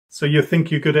So you think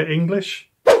you're good at English?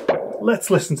 Let's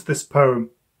listen to this poem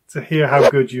to hear how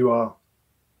good you are.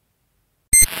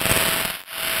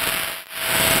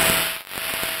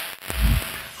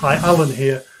 Hi, Alan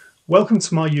here. Welcome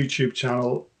to my YouTube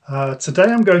channel. Today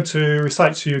I'm going to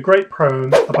recite to you a great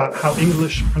poem about how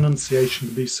English pronunciation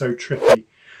can be so tricky.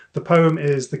 The poem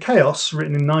is The Chaos,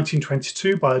 written in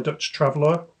 1922 by a Dutch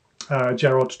traveller,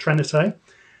 Nolst Trenité.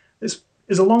 This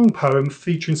is a long poem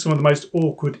featuring some of the most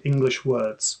awkward English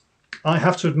words. I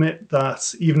have to admit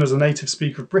that even as a native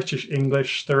speaker of British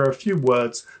English, there are a few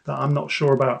words that I'm not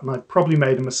sure about, and I've probably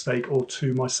made a mistake or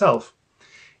two myself.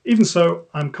 Even so,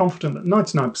 I'm confident that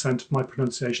 99% of my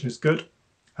pronunciation is good.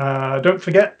 Don't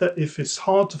forget that if it's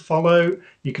hard to follow,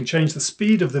 you can change the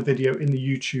speed of the video in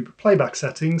the YouTube playback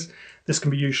settings. This can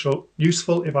be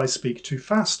useful if I speak too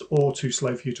fast or too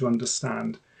slow for you to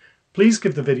understand. Please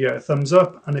give the video a thumbs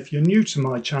up, and if you're new to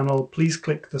my channel, please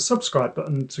click the subscribe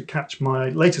button to catch my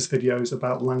latest videos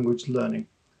about language learning.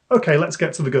 Okay, let's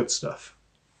get to the good stuff.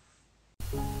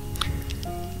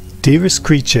 Dearest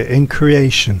creature in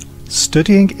creation,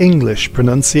 studying English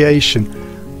pronunciation,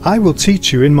 I will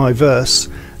teach you in my verse.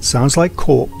 Sounds like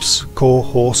corpse, core,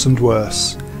 horse and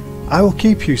worse. I will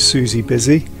keep you, Susy,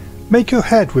 busy, make your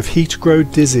head with heat grow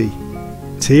dizzy.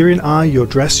 Tear in eye your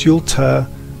dress you'll tear,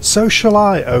 so shall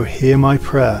I, oh hear my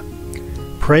prayer.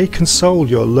 Pray console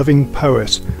your loving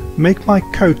poet, make my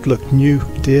coat look new,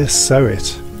 dear, sew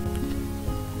it.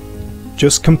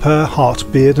 Just compare heart,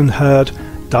 beard and herd,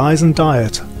 dyes and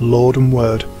diet, lord and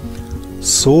word.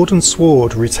 Sword and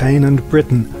sward, retain and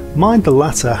Britain, mind the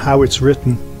latter how it's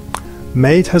written.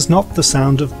 Maid has not the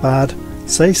sound of bad,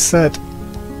 say said,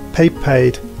 pay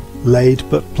paid, laid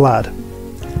but plaid.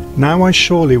 Now I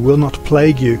surely will not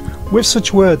plague you with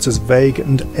such words as vague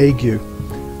and ague,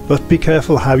 but be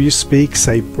careful how you speak,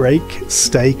 say break,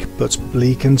 stake, but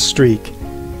bleak and streak.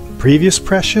 Previous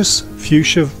precious,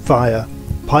 fuchsia fire,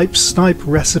 pipe, snipe,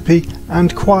 recipe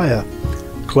and choir,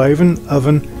 cloven,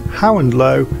 oven, how and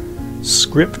low,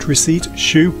 script, receipt,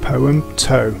 shoe, poem,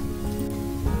 toe.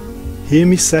 Hear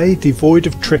me say, devoid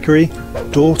of trickery,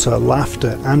 daughter,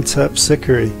 laughter, and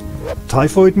terpsichore,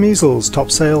 typhoid, measles,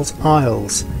 topsails,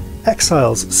 isles,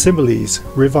 exiles, similes,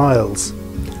 reviles,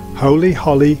 holy,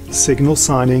 holly, signal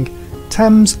signing,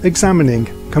 Thames examining,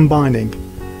 combining,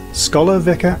 scholar,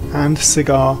 vicar, and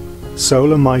cigar,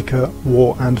 solar, mica,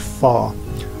 war and far,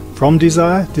 from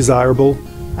desire, desirable,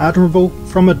 admirable,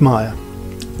 from admire,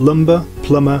 lumber,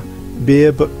 plumber,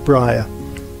 beer but briar,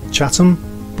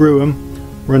 Chatham, Brougham,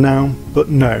 renown but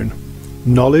known,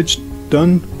 knowledge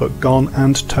done but gone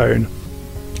and tone.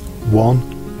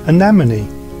 1.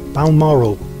 Anemone,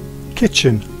 Balmoral,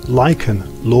 kitchen, lichen,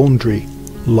 laundry,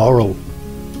 laurel.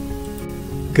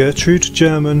 Gertrude,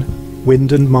 German,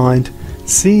 wind and mind,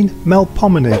 scene,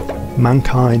 Melpomene,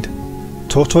 mankind,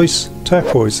 tortoise,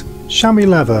 turquoise, chamois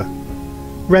leather,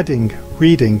 reading,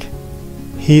 reading,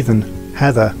 heathen,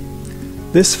 heather.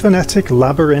 This phonetic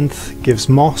labyrinth gives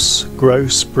moss,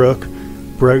 gross, brook,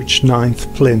 brooch,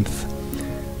 ninth, plinth.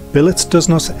 Billet does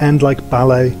not end like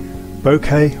ballet,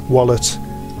 bouquet, wallet,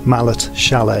 mallet,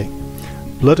 chalet.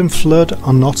 Blood and flood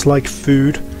are not like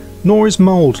food, nor is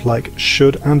mould like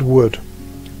should and would.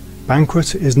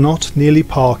 Banquet is not nearly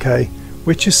parquet,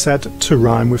 which is said to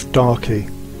rhyme with darky.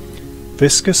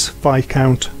 Viscous,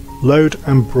 viscount, load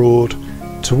and broad,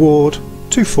 toward,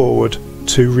 to forward,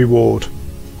 to reward.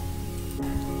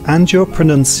 And your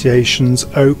pronunciation's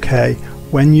okay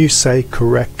when you say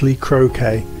correctly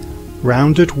croquet,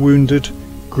 rounded, wounded,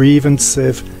 grieve and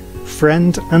sieve,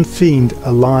 friend and fiend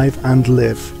alive and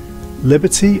live,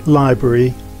 liberty,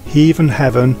 library, heave and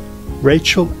heaven,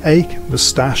 Rachel, ache,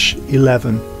 moustache,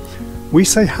 11. We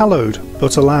say hallowed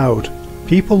but aloud,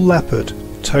 people leopard,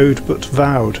 toad but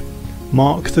vowed.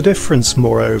 Mark the difference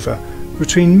moreover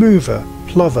between mover,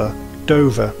 plover,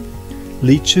 dover,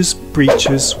 leeches,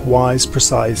 breeches, wise,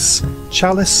 precise,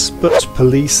 chalice but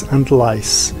police and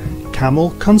lice,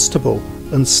 camel, constable,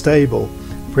 unstable,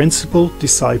 principal,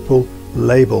 disciple,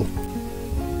 label,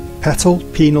 petal,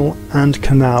 penal and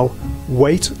canal,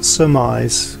 wait,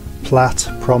 surmise, plat,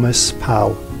 promise,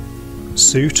 pal,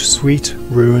 suit, sweet,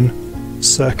 ruin,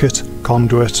 circuit,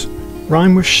 conduit,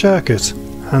 rhyme with shirk it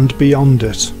and beyond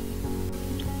it.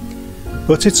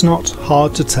 But it's not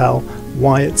hard to tell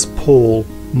why it's Paul,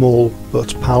 Mall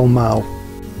but Pall Mall.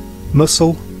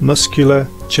 Muscle, muscular,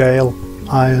 jail,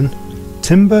 iron,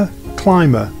 timber,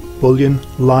 climber, bullion,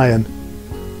 lion,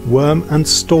 worm and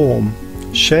storm,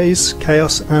 chaise,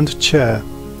 chaos and chair,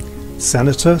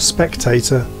 senator,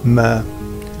 spectator, mayor,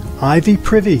 ivy,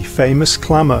 privy, famous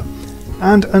clamour,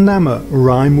 and enamor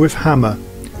rhyme with hammer,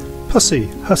 pussy,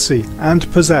 hussy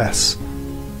and possess,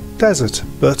 desert,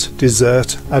 but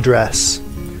desert address.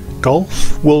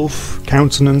 Golf, wolf,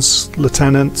 countenance,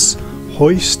 lieutenants,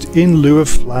 hoist in lieu of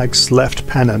flags left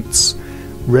pennants.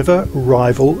 River,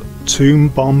 rival, tomb,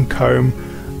 bomb, comb,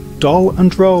 doll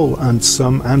and roll, and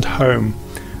some and home.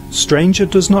 Stranger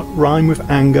does not rhyme with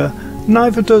anger,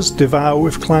 neither does devour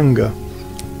with clangour.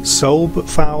 Soul but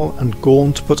foul, and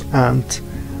gaunt but ant.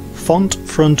 Font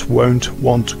front won't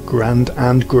want grand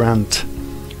and grant.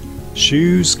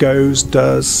 Shoes, goes,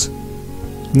 does.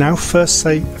 Now first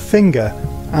say finger,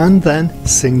 and then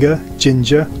singer,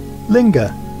 ginger, linger.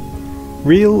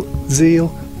 Real,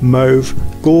 zeal, mauve,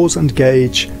 gauze and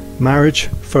gauge, marriage,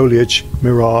 foliage,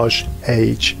 mirage,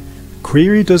 age.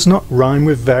 Query does not rhyme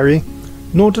with very,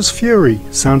 nor does fury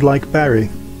sound like berry.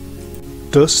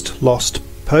 Dust, lost,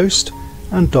 post,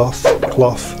 and doth,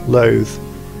 cloth, loathe.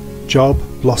 Job,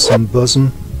 blossom,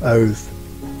 bosom, oath.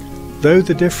 Though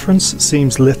the difference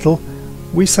seems little,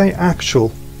 we say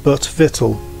actual, but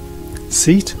victual.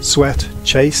 Seat, sweat,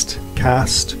 chaste,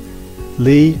 cast,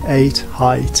 lee, ate,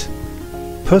 height.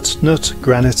 Put, nut,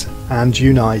 granite, and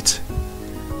unite.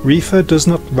 Reefer does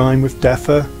not rhyme with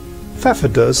defer, Pfeffer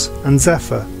does, and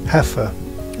Zephyr, heifer.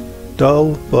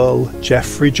 Dull, bull,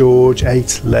 Geoffrey, George,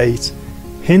 ate, late.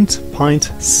 Hint, pint,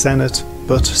 senate,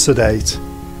 but sedate.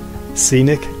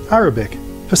 Scenic, Arabic,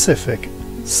 Pacific.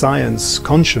 Science,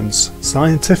 conscience,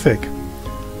 scientific.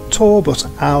 Tor but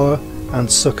hour, and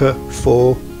succour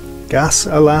for. Gas,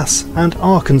 alas, and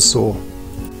Arkansas.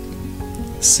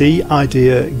 Sea,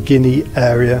 idea, Guinea,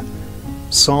 area.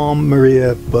 Psalm,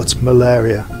 Maria, but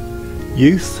malaria.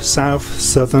 Youth, south,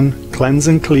 southern, cleanse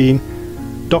and clean.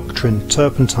 Doctrine,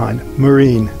 turpentine,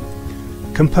 marine.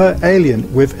 Compare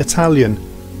alien with Italian.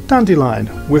 Dandelion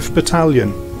with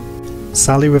battalion.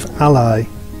 Sally with ally.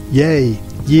 Yea,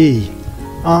 ye.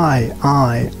 I,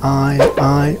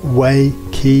 way,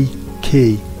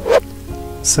 key.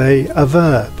 Say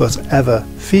aver, but ever,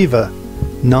 fever.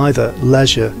 Neither,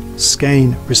 leisure,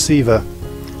 skein, receiver.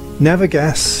 Never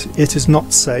guess, it is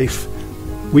not safe.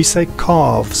 We say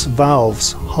calves,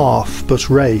 valves, half, but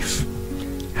rafe.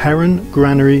 Heron,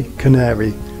 granary,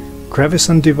 canary. Crevice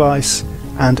and device,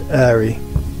 and airy.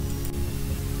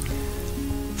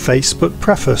 Face but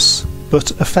preface,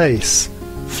 but a face.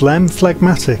 Phlegm,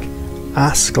 phlegmatic,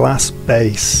 ass, glass,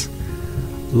 base.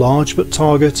 Large but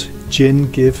target, gin,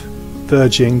 give,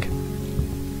 verging.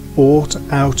 Ought,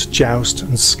 out, joust,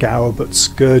 and scour but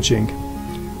scourging.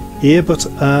 Ear but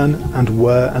earn, and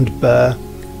were and bear.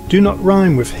 Do not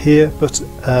rhyme with here but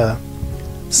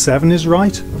 7 is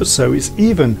right, but so is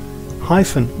even.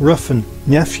 Hyphen, roughen,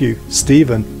 nephew,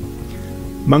 Stephen.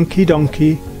 Monkey,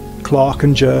 donkey, clerk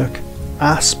and jerk.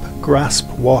 Asp, grasp,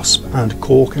 wasp, and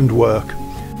cork and work.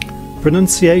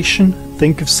 Pronunciation,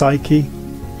 think of psyche.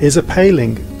 Is a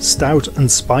paling, stout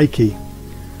and spiky.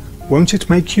 Won't it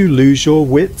make you lose your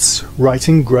wits,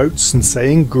 writing groats and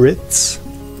saying grits?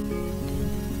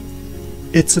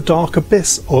 It's a dark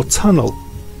abyss or tunnel,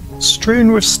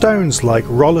 strewn with stones like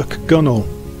Rollock Gunnel.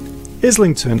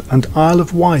 Islington and Isle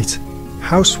of Wight,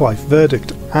 housewife,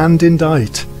 verdict and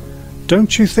indict.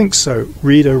 Don't you think so,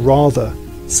 reader, rather,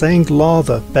 saying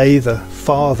lather, bather,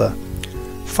 father.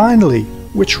 Finally,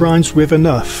 which rhymes with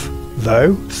enough,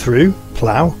 though, through,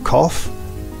 plough, cough,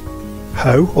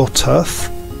 hoe or tuff?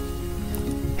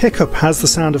 Hiccup has the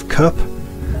sound of cup.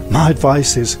 My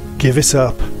advice is, give it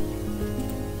up.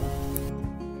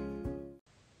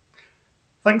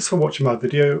 Thanks for watching my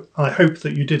video. I hope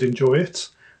that you did enjoy it.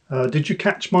 Did you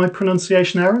catch my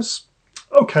pronunciation errors?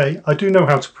 Okay, I do know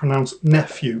how to pronounce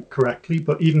nephew correctly,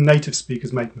 but even native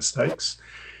speakers make mistakes.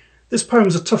 This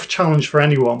poem's a tough challenge for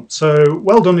anyone, so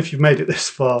well done if you've made it this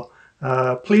far.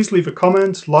 Please leave a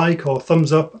comment, like or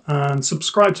thumbs up, and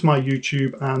subscribe to my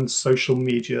YouTube and social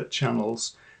media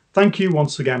channels. Thank you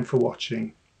once again for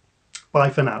watching. Bye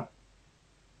for now.